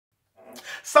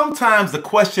Sometimes the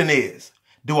question is,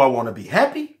 do I want to be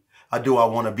happy or do I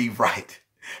want to be right?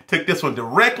 Took this one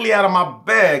directly out of my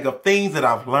bag of things that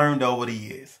I've learned over the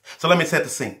years. So let me set the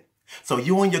scene. So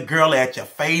you and your girl are at your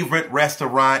favorite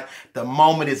restaurant. The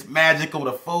moment is magical.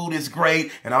 The food is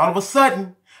great. And all of a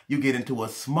sudden, you get into a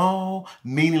small,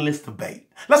 meaningless debate.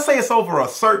 Let's say it's over a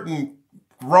certain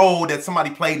role that somebody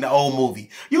played in the old movie.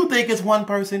 You think it's one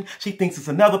person. She thinks it's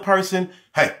another person.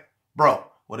 Hey, bro,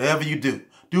 whatever you do,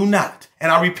 do not,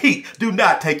 and I repeat, do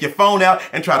not take your phone out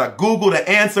and try to Google the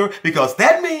answer, because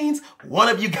that means one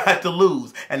of you got to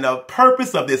lose. And the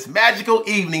purpose of this magical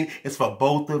evening is for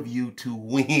both of you to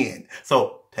win.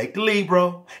 So take the lead,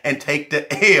 bro, and take the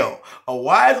L. A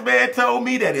wise man told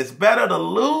me that it's better to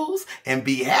lose and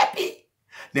be happy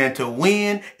than to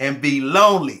win and be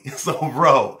lonely. So,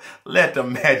 bro, let the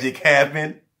magic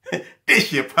happen.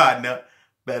 This your partner.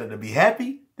 Better to be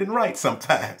happy than right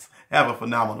sometimes. Have a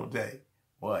phenomenal day.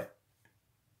 What?